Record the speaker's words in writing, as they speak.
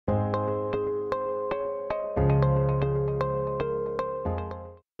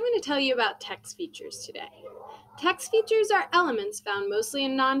tell you about text features today. Text features are elements found mostly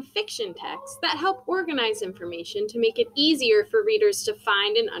in nonfiction texts that help organize information to make it easier for readers to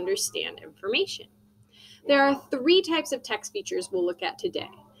find and understand information. There are three types of text features we'll look at today.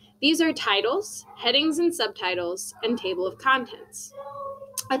 These are titles, headings and subtitles, and table of contents.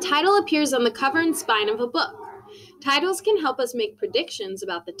 A title appears on the cover and spine of a book. Titles can help us make predictions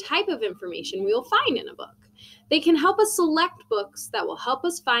about the type of information we will find in a book. They can help us select books that will help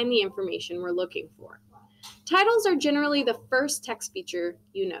us find the information we're looking for. Titles are generally the first text feature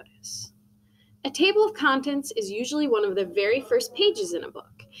you notice. A table of contents is usually one of the very first pages in a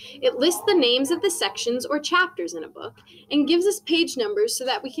book. It lists the names of the sections or chapters in a book and gives us page numbers so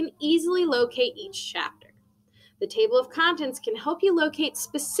that we can easily locate each chapter. The table of contents can help you locate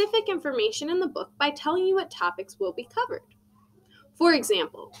specific information in the book by telling you what topics will be covered. For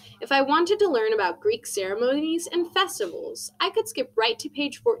example, if I wanted to learn about Greek ceremonies and festivals, I could skip right to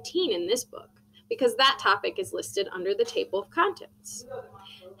page 14 in this book, because that topic is listed under the table of contents.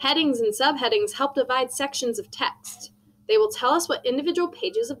 Headings and subheadings help divide sections of text. They will tell us what individual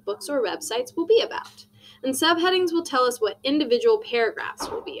pages of books or websites will be about, and subheadings will tell us what individual paragraphs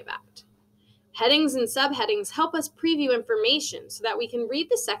will be about. Headings and subheadings help us preview information so that we can read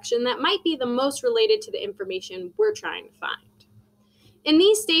the section that might be the most related to the information we're trying to find. In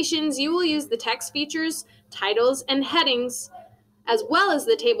these stations, you will use the text features, titles, and headings, as well as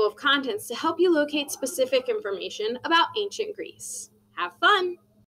the table of contents to help you locate specific information about ancient Greece. Have fun!